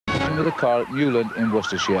collision with a car at Newland in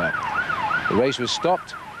Worcestershire. The race was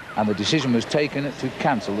stopped and the decision was taken to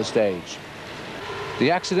cancel the stage.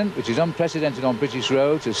 The accident, which is unprecedented on British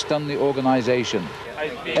roads, has stunned the organisation.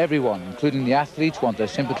 Everyone, including the athletes, want their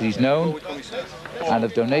sympathies known and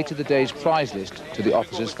have donated the day's prize list to the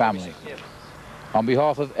officer's family. On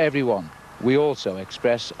behalf of everyone, we also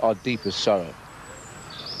express our deepest sorrow.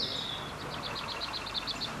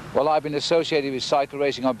 Well, I've been associated with cycle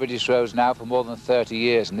racing on British roads now for more than 30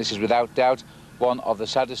 years, and this is without doubt one of the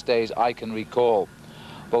saddest days I can recall.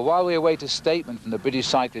 But while we await a statement from the British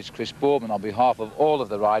cyclist Chris Boardman on behalf of all of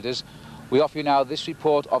the riders, we offer you now this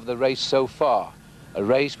report of the race so far, a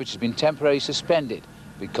race which has been temporarily suspended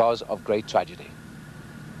because of great tragedy.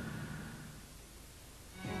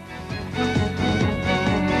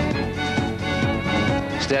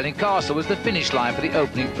 Stirling Castle was the finish line for the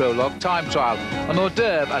opening prologue time trial, an hors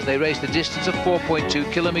d'oeuvre as they raced the distance of 4.2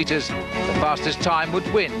 kilometres. The fastest time would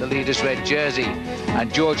win the leader's red jersey.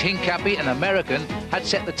 And George Hincapie, an American, had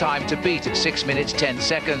set the time to beat at 6 minutes 10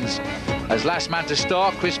 seconds. As last man to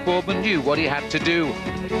start, Chris Boardman knew what he had to do.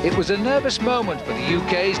 It was a nervous moment for the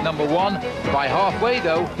UK's #1. By halfway,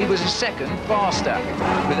 though, he was a second faster.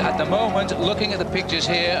 But at the moment, looking at the pictures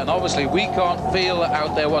here, and obviously we can't feel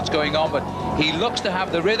out there what's going on, but he looks to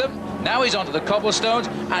have the rhythm. Now he's onto the cobblestones,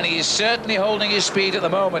 and he is certainly holding his speed at the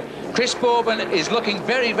moment. Chris Boardman is looking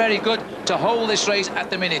very, very good to hold this race at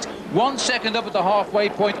the minute. 1 second up at the halfway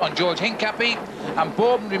point on George Hincapie, and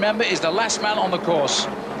Boardman, remember, is the last man on the course.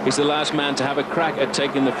 He's the last man to have a crack at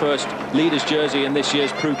taking the first leader's jersey in this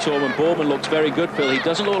year's PruTour, and Boardman looks very good, Phil. He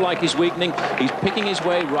doesn't look like he's weakening. He's picking his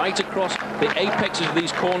way right across the apexes of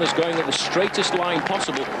these corners, going at the straightest line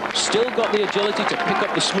possible. Still got the agility to pick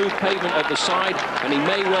up the smooth pavement at the side, and he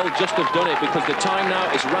may well just have done it, because the time now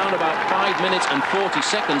is round about 5 minutes and 40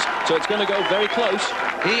 seconds, so it's going to go very close.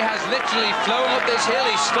 He has literally flown up this hill.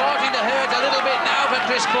 He's starting to hurt a little bit now for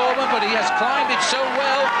Chris Boardman, but he has climbed it so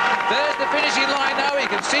well. There's the finishing line now. You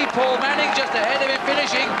can see Paul Manning just ahead of him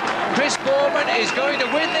finishing. Chris Boardman is going to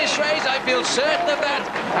win this race. I feel certain of that,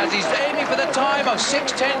 as he's aiming for the time of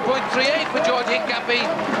 6:10.38 for George Hincapie.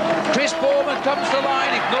 Chris Boardman comes to the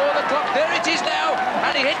line. Ignore the clock. There it is now,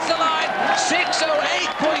 and he hits the line.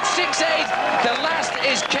 6:08.68. The last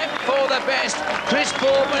is kept for the best. Chris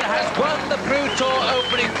Boardman has won the PruTour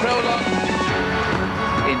opening prologue.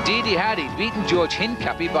 Indeed he had. He'd beaten George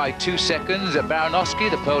Hincapie by 2 seconds, Baranowski,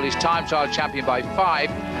 the Polish time trial champion, by 5,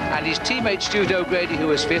 and his teammate Stuart O'Grady, who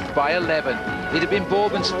was 5th, by 11. It had been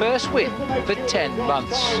Boardman's first win for 10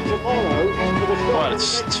 months. Well,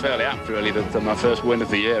 it's fairly apt, really, that my first win of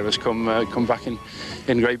the year has come back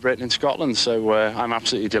in Great Britain and Scotland, so I'm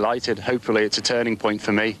absolutely delighted. Hopefully it's a turning point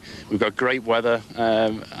for me. We've got great weather,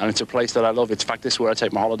 and it's a place that I love. In fact, this is where I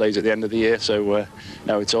take my holidays at the end of the year, so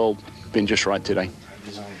no, it's all been just right today.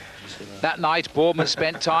 That night, Boardman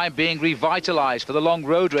spent time being revitalised for the long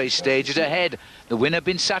road race stages ahead. The win had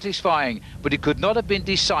been satisfying, but it could not have been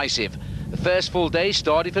decisive. The first full day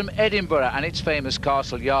started from Edinburgh and its famous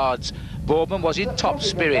Castle Yards. Boardman was in top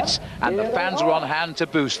spirits, and the fans were on hand to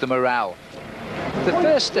boost the morale. The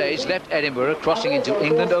first stage left Edinburgh, crossing into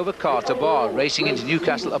England over Carter Bar, racing into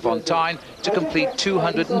Newcastle upon Tyne to complete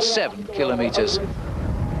 207 kilometres.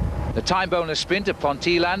 The time bonus sprint at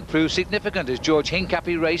Ponteland proved significant as George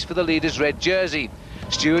Hincapie raced for the leader's red jersey.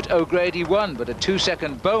 Stuart O'Grady won, but a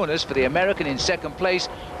 2-second bonus for the American in second place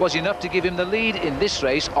was enough to give him the lead in this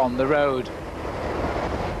race on the road.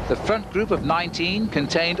 The front group of 19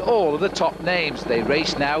 contained all of the top names. They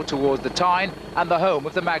raced now towards the Tyne and the home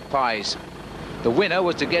of the Magpies. The winner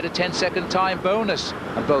was to get a 10-second time bonus,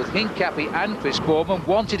 and both Hincapie and Chris Boardman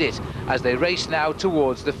wanted it as they raced now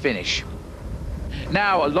towards the finish.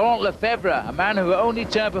 Now, Laurent Lefebvre, a man who only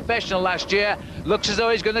turned professional last year, looks as though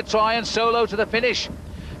he's going to try and solo to the finish.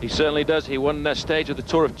 He certainly does. He won a stage of the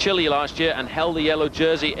Tour of Chile last year and held the yellow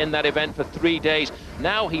jersey in that event for 3 days.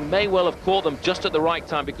 Now he may well have caught them just at the right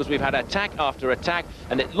time, because we've had attack after attack,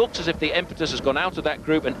 and it looks as if the impetus has gone out of that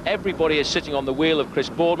group, and everybody is sitting on the wheel of Chris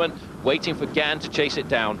Boardman, waiting for Gann to chase it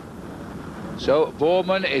down. So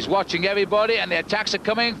Boardman is watching everybody, and the attacks are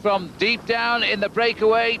coming from deep down in the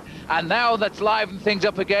breakaway, and now that's livened things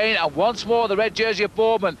up again, and once more the red jersey of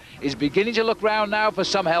Boardman is beginning to look round now for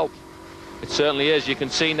some help. It certainly is. You can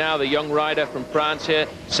see now the young rider from France here,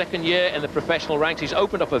 second year in the professional ranks. He's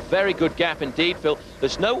opened up a very good gap indeed, Phil.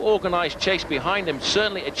 There's no organised chase behind him.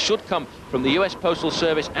 Certainly it should come from the US Postal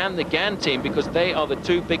Service and the Gann team, because they are the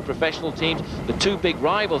two big professional teams, the two big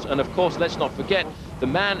rivals. And of course, let's not forget, the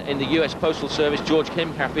man in the US Postal Service, George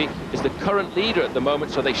Hincapie, is the current leader at the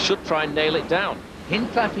moment, so they should try and nail it down.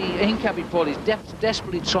 Hincapie, Paul, is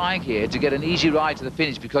desperately trying here to get an easy ride to the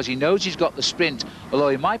finish because he knows he's got the sprint, although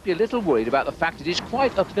he might be a little worried about the fact it is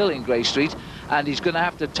quite uphill in Grey Street and he's going to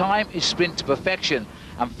have to time his sprint to perfection.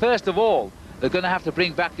 And first of all, they're going to have to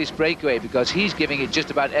bring back this breakaway because he's giving it just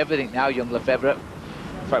about everything now, young Lefebvre.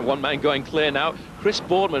 In fact, one man going clear now. Chris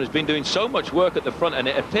Boardman has been doing so much work at the front, and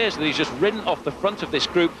it appears that he's just ridden off the front of this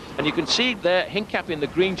group. And you can see there, Hincapie in the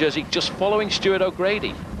green jersey just following Stuart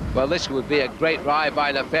O'Grady. Well, this would be a great ride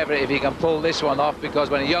by Lefebvre if he can pull this one off, because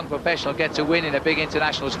when a young professional gets a win in a big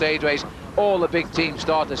international stage race, all the big teams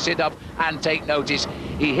start to sit up and take notice.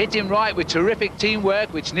 He hit him right with terrific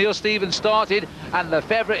teamwork, which Neil Stevens started, and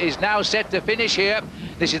Lefebvre is now set to finish here.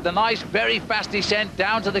 This is the nice, very fast descent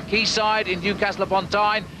down to the quayside in Newcastle upon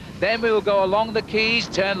Tyne. Then we will go along the quays,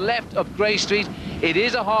 turn left up Grey Street. It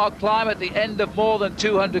is a hard climb at the end of more than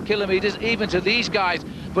 200 kilometres, even to these guys,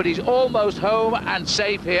 but he's almost home and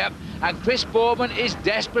safe here. And Chris Boardman is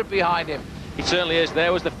desperate behind him. He certainly is.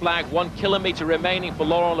 There was the flag, 1 kilometre remaining for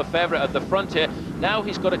Laurent Lefebvre at the front here. Now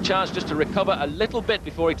he's got a chance just to recover a little bit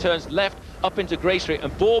before he turns left up into Grey Street,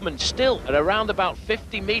 and Boardman still at around about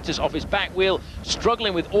 50 metres off his back wheel,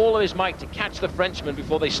 struggling with all of his might to catch the Frenchman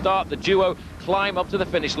before they start the duo climb up to the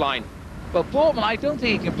finish line. Well, Boardman, I don't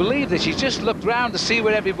think he can believe this. He's just looked round to see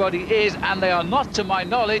where everybody is, and they are not, to my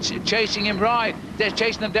knowledge, chasing him right. They're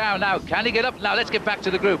chasing him down. Now, can he get up? Now, let's get back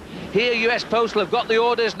to the group. Here, US Postal have got the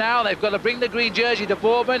orders now. They've got to bring the green jersey to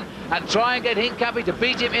Boardman and try and get Hincapie to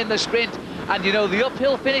beat him in the sprint. And, you know, the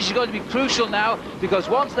uphill finish is going to be crucial now, because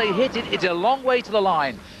once they hit it, it's a long way to the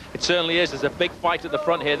line. It certainly is. There's a big fight at the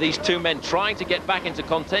front here. These two men trying to get back into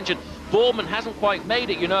contention. Boardman hasn't quite made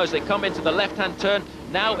it, you know, as they come into the left-hand turn.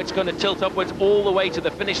 Now it's going to tilt upwards all the way to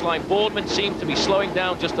the finish line. Boardman seemed to be slowing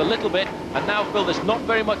down just a little bit. And now, Phil, there's not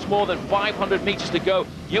very much more than 500 metres to go.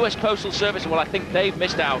 US Postal Service, well, I think they've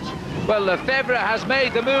missed out. Well, Lefebvre has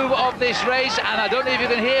made the move of this race, and I don't know if you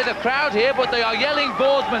can hear the crowd here, but they are yelling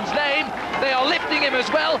Boardman's name. They are lifting him as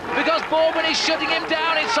well, because Boardman is shutting him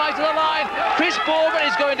down in sight of the line. Chris Boardman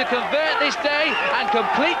is going to convert this day, and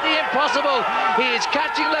completely impossible. He is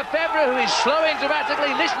catching Lefebvre, who is slowing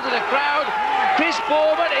dramatically. Listen to the crowd. Chris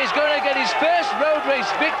Boardman is going to get his first road race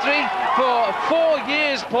victory for 4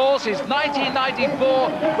 years, Paul, since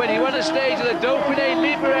 1994, when he won a stage of the Dauphiné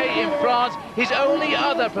Libéré in France, his only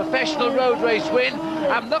other professional road race win.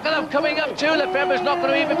 And look at them coming up too. Lefebvre's not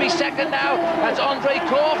going to even be second now. That's Andre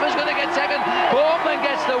Korfer's going to get second. Boardman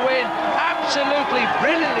gets the win. Absolutely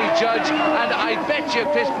brilliantly judged, and I bet you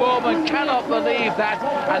Chris Boardman cannot believe that,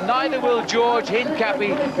 and neither will George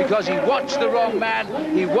Hincapie, because he watched the wrong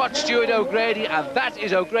man. He watched Stuart O'Grady, and that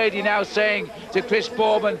is O'Grady now saying to Chris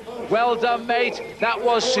Boardman, well done, mate, that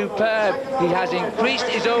was superb. He has increased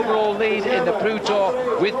his overall lead in the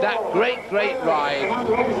PruTour with that great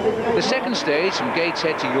ride. The second stage from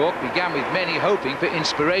Gateshead to York began with many hoping for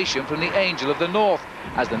inspiration from the Angel of the North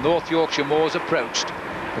as the North Yorkshire moors approached.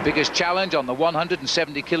 The biggest challenge on the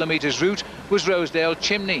 170 kilometres route was Rosedale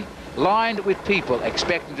Chimney, lined with people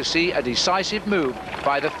expecting to see a decisive move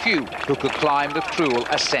by the few who could climb the cruel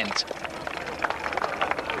ascent.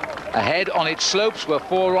 Ahead on its slopes were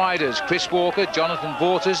 4 riders, Chris Walker, Jonathan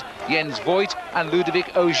Vaughters, Jens Voigt and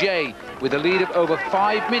Ludovic Auger, with a lead of over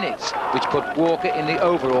 5 minutes, which put Walker in the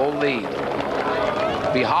overall lead.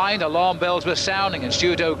 Behind, alarm bells were sounding and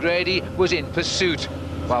Stuart O'Grady was in pursuit,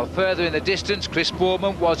 while further in the distance, Chris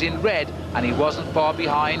Boardman was in red, and he wasn't far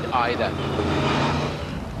behind either.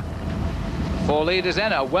 4 leaders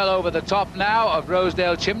then are well over the top now of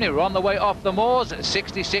Rosedale Chimney. We're on the way off the moors at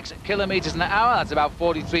 66 kilometres an hour. That's about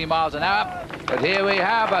 43 miles an hour. But here we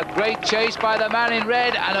have a great chase by the man in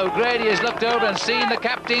red, and O'Grady has looked over and seen the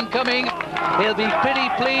captain coming. He'll be pretty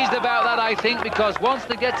pleased about that, I think, because once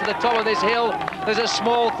they get to the top of this hill, there's a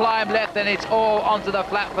small climb left, and it's all onto the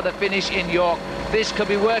flat for the finish in York. This could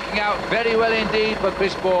be working out very well indeed for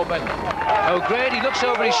Chris Boardman. O'Grady looks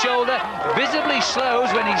over his shoulder, visibly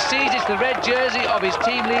slows when he sees it's the red jersey of his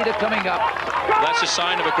team leader coming up. That's a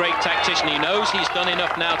sign of a great tactician. He knows he's done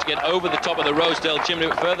enough now to get over the top of the Rosedale Chimney,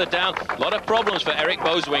 but further down, a lot of problems for Eric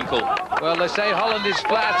Boeswinkel. Well, they say Holland is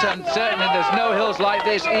flat, and certainly there's no hills like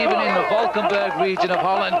this, even in the Valkenburg region of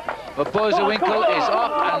Holland. But Boeswinkel is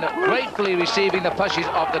up and gratefully receiving the pushes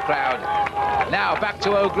of the crowd. Now back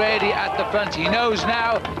to O'Grady at the front. He knows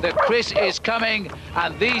now that Chris is coming,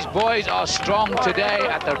 and these boys are strong today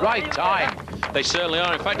at the right time. They certainly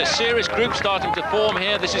are. In fact, a serious group starting to form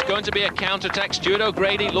here. This is going to be a counter-attack. Stuart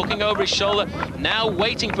O'Grady looking over his shoulder, now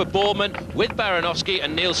waiting for Boardman with Baranowski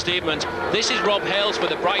and Neil Stevens. This is Rob Hales for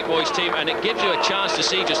the Bright Boys team, and it gives you a chance to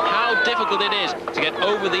see just how difficult it is to get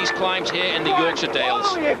over these climbs here in the Yorkshire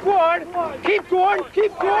Dales. Go on, keep going,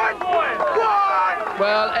 keep going, go on!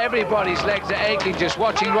 Well, everybody's legs are aching just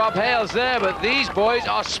watching Rob Hales there, but these boys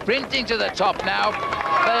are sprinting to the top now.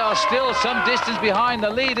 They are still some distance behind the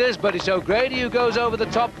leaders, but it's O'Grady who goes over the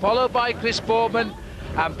top, followed by Chris Boardman,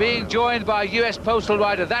 and being joined by US Postal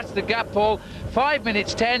Rider. That's the gap, Paul. 5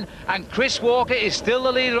 minutes 10, and Chris Walker is still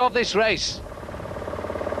the leader of this race.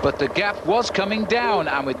 But the gap was coming down,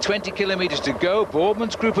 and with 20 kilometres to go,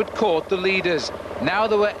 Boardman's group had caught the leaders. Now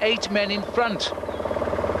there were 8 men in front.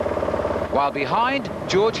 While behind,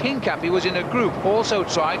 George Hincapie was in a group also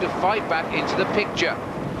trying to fight back into the picture.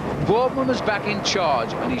 Boardman was back in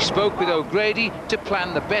charge, and he spoke with O'Grady to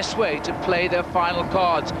plan the best way to play their final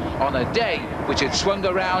cards on a day which had swung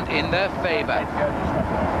around in their favour.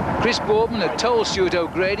 Chris Boardman had told Stuart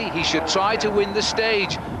O'Grady he should try to win the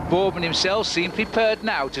stage. Boardman himself seemed prepared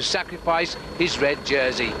now to sacrifice his red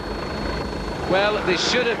jersey. Well, this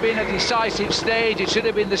should have been a decisive stage. It should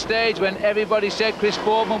have been the stage when everybody said Chris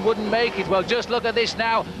Boardman wouldn't make it. Well, just look at this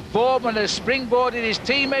now. Boardman has springboarded his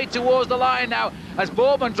teammate towards the line now. As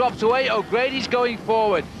Boardman drops away, O'Grady's going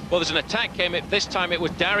forward. Well, there's an attack came. This time it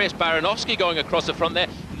was Darius Baranowski going across the front there,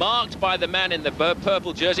 marked by the man in the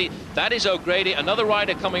purple jersey. That is O'Grady, another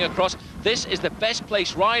rider coming across. This is the best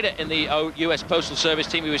placed rider in the US Postal Service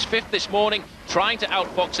team. He was 5th this morning, trying to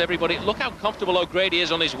outfox everybody. Look how comfortable O'Grady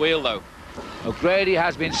is on his wheel, though. O'Grady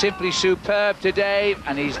has been simply superb today,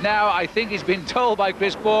 and he's now, I think he's been told by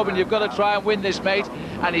Chris Boardman, you've got to try and win this, mate,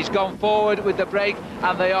 and he's gone forward with the break,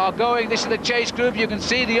 and they are going. This is the chase group. You can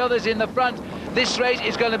see the others in the front. This race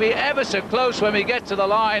is going to be ever so close when we get to the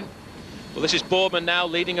line. Well, this is Boardman now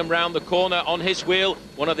leading him round the corner on his wheel.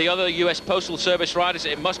 One of the other US Postal Service riders,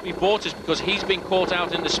 it must be Bortas, because he's been caught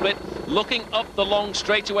out in the split. Looking up the long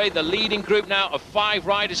straightaway, the leading group now of 5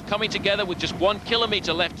 riders coming together with just 1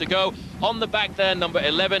 kilometre left to go. On the back there, number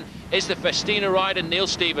 11, is the Festina rider, Neil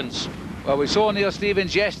Stevens. Well, we saw Neil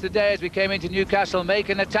Stevens yesterday as we came into Newcastle make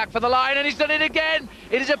an attack for the line, and he's done it again.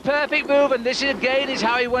 It is a perfect move, and this again is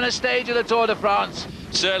how he won a stage of the Tour de France.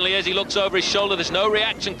 Certainly is. He looks over his shoulder. There's no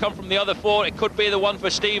reaction come from the other 4. It could be the one for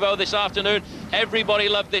Steve-O this afternoon. Everybody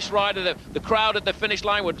loved this rider. The crowd at the finish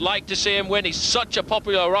line would like to see him win. He's such a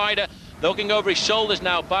popular rider. Looking over his shoulders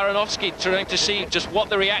now, Baranowski trying to see just what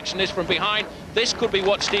the reaction is from behind. This could be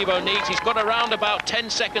what Steve-O needs. He's got around about 10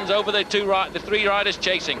 seconds over the 3 riders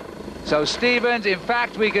chasing. So Stevens, in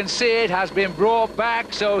fact, we can see it, has been brought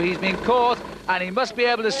back, so he's been caught, and he must be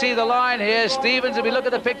able to see the line here. Stevens, if we look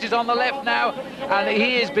at the pictures on the left now, and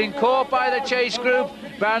he has been caught by the chase group.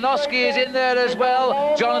 Baranowski is in there as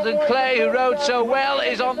well. Jonathan Clay, who rode so well,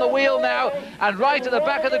 is on the wheel now. And right at the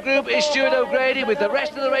back of the group is Stuart O'Grady, with the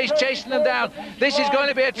rest of the race chasing them down. This is going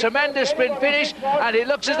to be a tremendous sprint finish, and it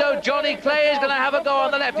looks as though Johnny Clay is going to have a go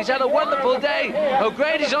on the left. He's had a wonderful day.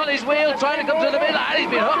 O'Grady's on his wheel, trying to come to the middle, and he's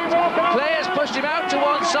been hooked. Clay has pushed him out to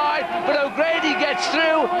one side, but O'Grady gets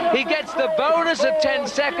through. He gets the bonus of 10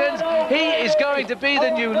 seconds. He is going to be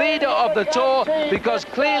the new leader of the Tour, because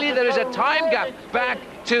clearly there is a time gap back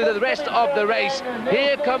to the rest of the race.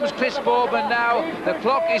 Here comes Chris Boardman now. The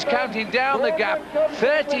clock is counting down the gap.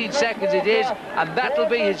 13 seconds it is, and that'll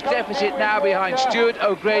be his deficit now behind Stuart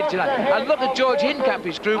O'Grady tonight. And look at George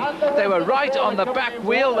Hincapie's group. They were right on the back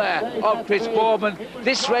wheel there of Chris Boardman.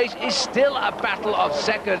 This race is still a battle of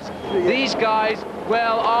seconds. These guys,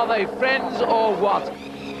 well, are they friends or what?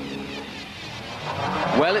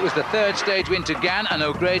 Well, it was the 3rd stage win to Gann, and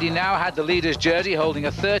O'Grady now had the leader's jersey, holding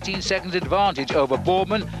a 13-second advantage over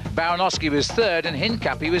Boardman. Baranowski was 3rd, and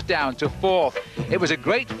Hincapie was down to 4th. It was a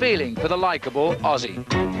great feeling for the likeable Aussie.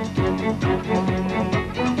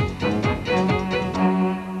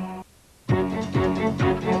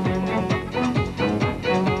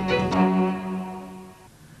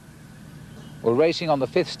 Well, racing on the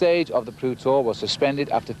 5th stage of the PruTour was suspended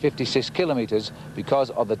after 56 kilometres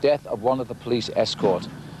because of the death of one of the police escort.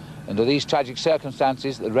 Under these tragic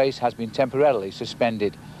circumstances, the race has been temporarily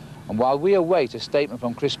suspended. And while we await a statement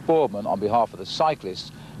from Chris Boardman on behalf of the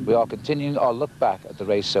cyclists, we are continuing our look back at the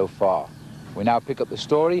race so far. We now pick up the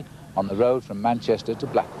story on the road from Manchester to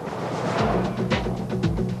Blackpool.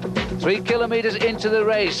 3 kilometres into the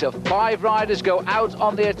race, 5 riders go out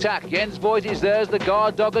on the attack. Jens Voigt is there as the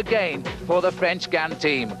guard dog again for the French Gann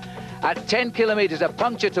team. At 10 kilometres, a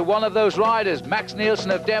puncture to one of those riders. Max Nielsen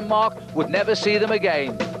of Denmark would never see them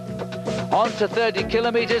again. On to 30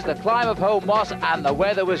 kilometres, the climb of Home Moss, and the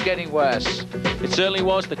weather was getting worse. It certainly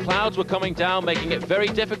was. The clouds were coming down, making it very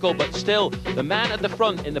difficult, but still, the man at the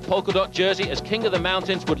front in the polka dot jersey as King of the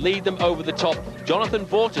Mountains would lead them over the top. Jonathan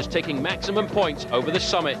Bortas taking maximum points over the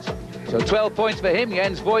summit. So 12 points for him.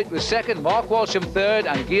 Jens Voigt was 2nd, Mark Walsham 3rd,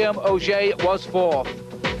 and Guillaume Auger was 4th.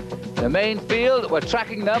 The main field were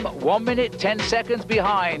tracking them 1 minute 10 seconds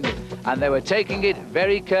behind. and they were taking it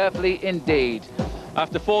very carefully indeed.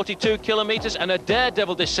 After 42 kilometres and a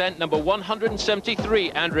daredevil descent, number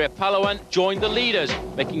 173, Andrea Palouan, joined the leaders,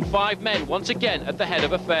 making 5 men once again at the head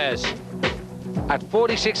of affairs. At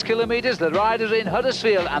 46 kilometres, the riders in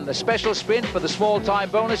Huddersfield, and the special sprint for the small time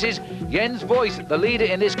bonuses, Jens Voigt, the leader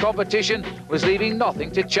in this competition, was leaving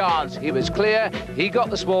nothing to chance. He was clear, he got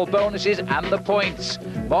the small bonuses and the points.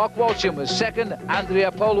 Mark Walsham was second,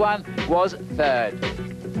 Andrea Palouan was third.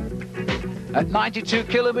 At 92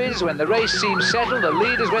 kilometres, when the race seemed settled, the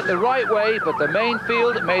leaders went the right way, but the main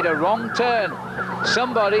field made a wrong turn.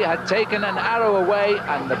 Somebody had taken an arrow away,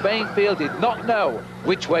 and the main field did not know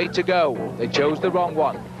which way to go. They chose the wrong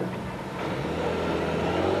one.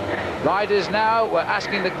 Riders now were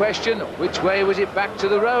asking the question, which way was it back to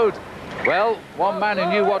the road? Well, one man who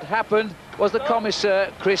knew what happened was the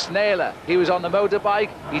commissaire, Chris Naylor. He was on the motorbike,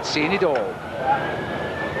 he'd seen it all.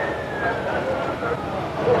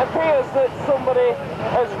 It appears that somebody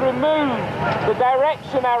has removed the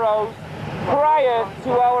direction arrows prior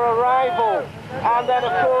to our arrival, and then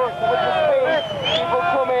of course with the speed people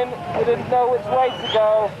come in, they didn't know which way to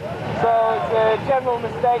go, so it's a general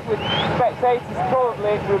mistake with spectators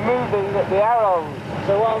probably removing the arrows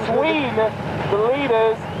between the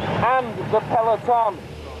leaders and the peloton.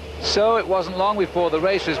 So it wasn't long before the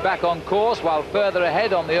race was back on course, while further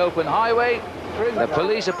ahead on the open highway the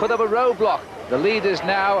police had put up a roadblock. The leaders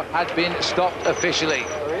now had been stopped officially.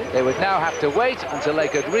 They would now have to wait until they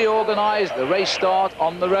could reorganise the race start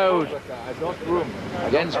on the road.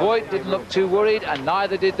 Jens Voigt didn't look too worried, and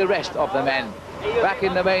neither did the rest of the men. Back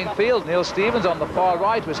in the main field, Neil Stevens on the far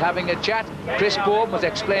right was having a chat. Chris Bourne was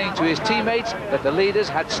explaining to his teammates that the leaders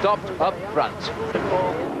had stopped up front.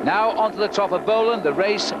 Now onto the top of Boland, the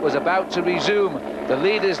race was about to resume. The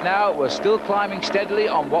leaders now were still climbing steadily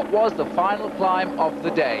on what was the final climb of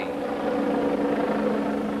the day.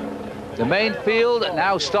 The main field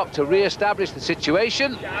now stopped to re-establish the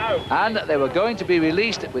situation, and they were going to be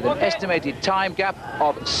released with an estimated time gap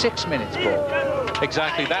of 6 minutes, Paul.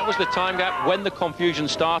 Exactly, that was the time gap when the confusion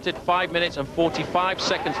started, 5 minutes and 45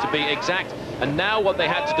 seconds to be exact. And now what they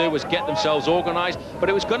had to do was get themselves organised, but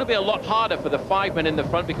it was going to be a lot harder for the 5 men in the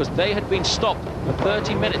front because they had been stopped for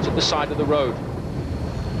 30 minutes at the side of the road.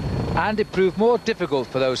 And it proved more difficult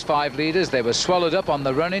for those 5 leaders. They were swallowed up on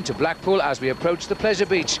the run into Blackpool as we approached the pleasure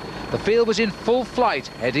beach. The field was in full flight,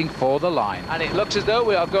 heading for the line. And it looks as though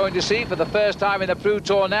we are going to see, for the first time in the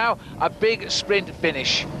PruTour now, a big sprint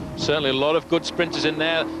finish. Certainly a lot of good sprinters in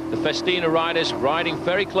there. The Festina riders riding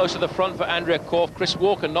very close to the front for Andrea Korf. Chris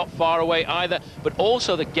Walker not far away either. But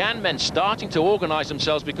also the GAN men starting to organise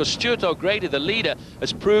themselves, because Stuart O'Grady, the leader,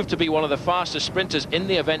 has proved to be one of the fastest sprinters in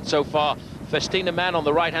the event so far. Festina man on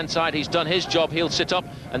the right-hand side, he's done his job. He'll sit up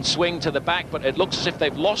and swing to the back, but it looks as if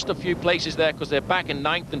they've lost a few places there because they're back in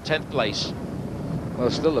 9th and 10th place. Well,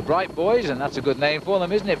 still the Bright Boys, and that's a good name for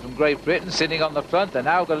them, isn't it, from Great Britain, sitting on the front. They've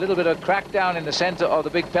now got a little bit of crack down in the centre of the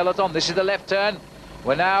big peloton. This is the left turn.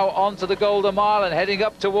 We're now on to the Golden Mile and heading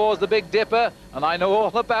up towards the Big Dipper, and I know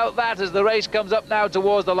all about that as the race comes up now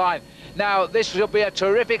towards the line. Now, this will be a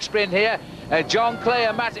terrific sprint here. John Clay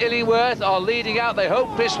and Matt Illingworth are leading out. They hope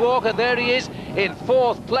Chris Walker, there he is, in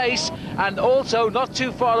 4th place. And also, not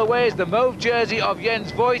too far away is the mauve jersey of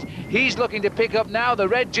Jens Voigt. He's looking to pick up now the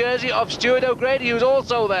red jersey of Stuart O'Grady, who's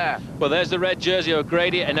also there. Well, there's the red jersey of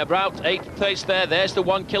O'Grady in about 8th place there. There's the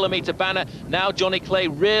 1 kilometre banner. Now Johnny Clay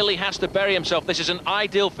really has to bury himself. This is an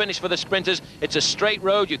ideal finish for the sprinters. It's a straight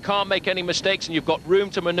road. You can't make any mistakes, and you've got room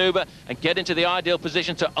to manoeuvre and get into the ideal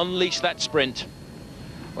position to unleash that sprint.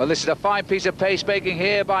 Well, this is a fine piece of pace-making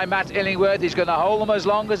here by Matt Illingworth. He's going to hold them as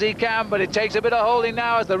long as he can, but it takes a bit of holding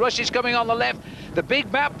now as the rush is coming on the left. The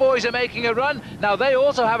big Map boys are making a run. Now, they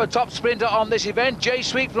also have a top sprinter on this event, Jay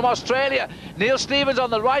Sweet from Australia. Neil Stevens on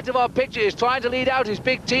the right of our picture is trying to lead out his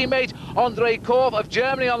big teammate, Andre Korf of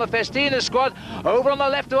Germany on the Festina squad. Over on the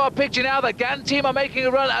left of our picture now, the GAN team are making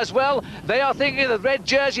a run as well. They are thinking of the red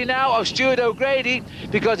jersey now of Stuart O'Grady,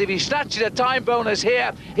 because if he snatches a time bonus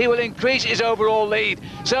here, he will increase his overall lead.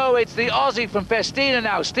 So it's the Aussie from Festina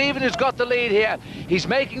now. Stephen has got the lead here. He's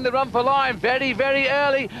making the run for line very, very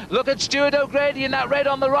early. Look at Stuart O'Grady in that red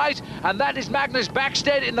on the right, and that is Magnus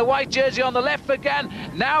Backstead in the white jersey on the left for GAN.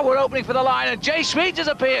 Now we're opening for the line, and Jay Sweet has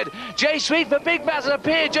appeared. Jay Sweet for Big Matt has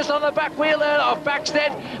appeared just on the back wheel there of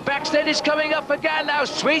Backstead. Backstead is coming up for GAN now.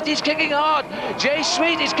 Sweet is kicking hard. Jay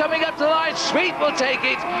Sweet is coming up to the line. Sweet will take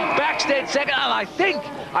it. Backstead second, and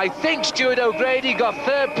I think Stuart O'Grady got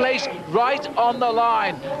 3rd place right on the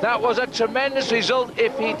line. That was a tremendous result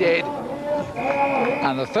if he did.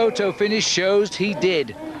 And the photo finish shows he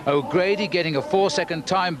did. O'Grady getting a 4-second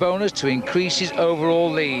time bonus to increase his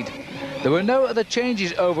overall lead. There were no other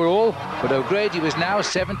changes overall, but O'Grady was now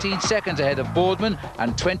 17 seconds ahead of Boardman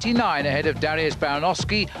and 29 ahead of Dariusz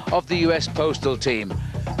Baranowski of the US Postal Team.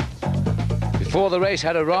 Before the race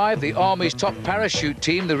had arrived, the Army's top parachute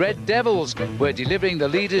team, the Red Devils, were delivering the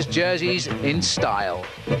leaders' jerseys in style.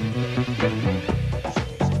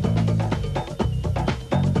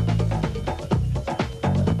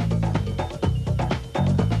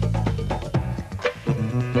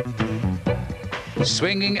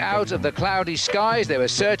 Swinging out of the cloudy skies, they were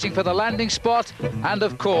searching for the landing spot, and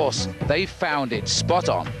of course, they found it spot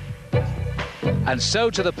on. And so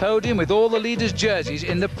to the podium with all the leaders' jerseys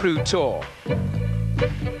in the PruTour.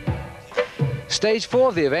 Stage 4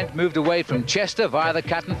 of the event moved away from Chester via the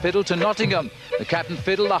Cat and Fiddle to Nottingham. The Cat and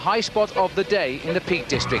Fiddle, the high spot of the day in the Peak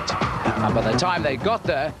District. And by the time they got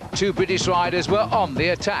there, 2 British riders were on the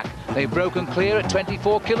attack. They'd broken clear at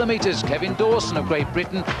 24 kilometres. Kevin Dawson of Great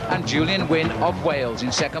Britain and Julian Wynne of Wales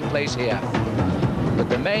in second place here. But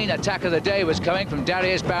the main attack of the day was coming from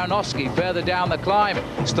Dariusz Baranowski further down the climb.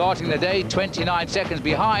 Starting the day 29 seconds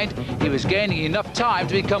behind, he was gaining enough time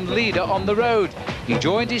to become leader on the road. He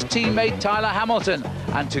joined his teammate Tyler Hamilton,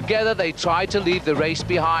 and together they tried to leave the race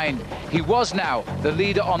behind. He was now the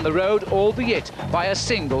leader on the road, albeit by a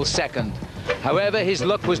single second. However, his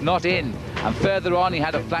luck was not in, and further on he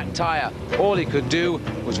had a flat tyre. All he could do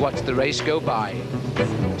was watch the race go by.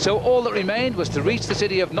 So all that remained was to reach the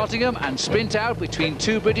city of Nottingham and sprint out between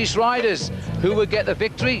 2 British riders. Who would get the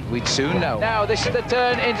victory? We'd soon know. Now this is the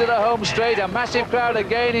turn into the home straight. A massive crowd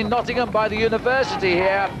again in Nottingham by the university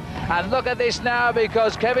here. And look at this now,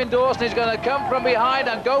 because Kevin Dawson is going to come from behind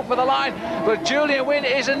and go for the line. But Julian Wynne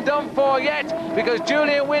isn't done for yet, because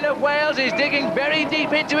Julian Wynne of Wales is digging very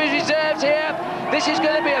deep into his reserves here. This is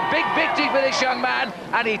going to be a big victory for this young man,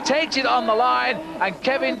 and he takes it on the line, and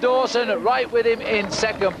Kevin Dawson right with him in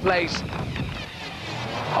second place.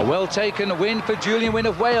 A well-taken win for Julian Wynne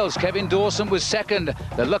of Wales. Kevin Dawson was second.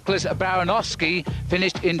 The luckless Baranowski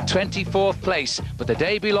finished in 24th place, but the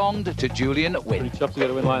day belonged to Julian Wynne. Pretty tough to get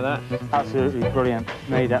a win like that. Absolutely brilliant.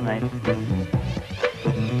 Made that, mate.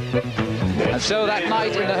 And so that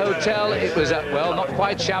night in the hotel, it was, well, not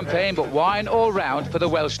quite champagne, but wine all round for the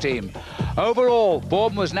Welsh team. Overall,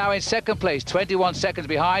 Boardman was now in second place, 21 seconds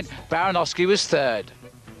behind. Baranowski was third.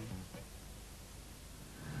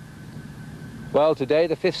 Well, today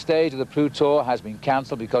the 5th stage of the PruTour has been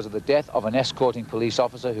cancelled because of the death of an escorting police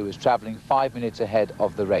officer who was travelling 5 minutes ahead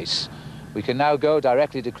of the race. We can now go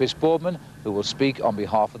directly to Chris Boardman, who will speak on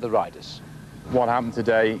behalf of the riders. What happened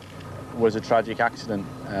today was a tragic accident.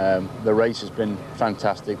 The race has been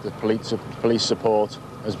fantastic. The police support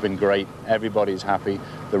has been great. Everybody's happy.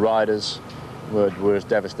 The riders were as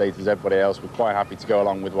devastated as everybody else. We're quite happy to go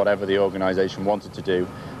along with whatever the organisation wanted to do.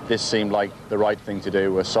 This seemed like the right thing to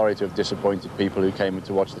do. We're sorry to have disappointed people who came in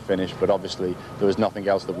to watch the finish, but obviously there was nothing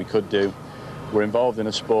else that we could do. We're involved in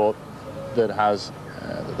a sport that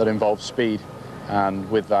that involves speed, and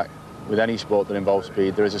with any sport that involves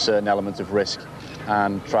speed, there is a certain element of risk,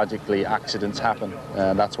 and tragically accidents happen,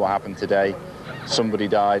 and that's what happened today. Somebody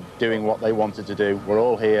died doing what they wanted to do. We're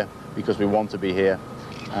all here because we want to be here,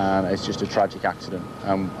 and it's just a tragic accident.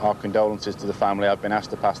 Our condolences to the family. I've been asked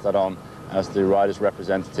to pass that on as the riders'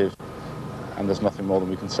 representative, and there's nothing more than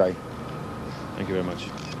we can say. Thank you very much.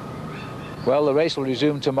 Well, the race will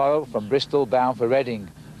resume tomorrow from Bristol bound for Reading,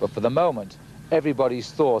 but for the moment, everybody's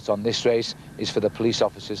thoughts on this race is for the police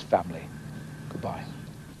officer's family. Goodbye.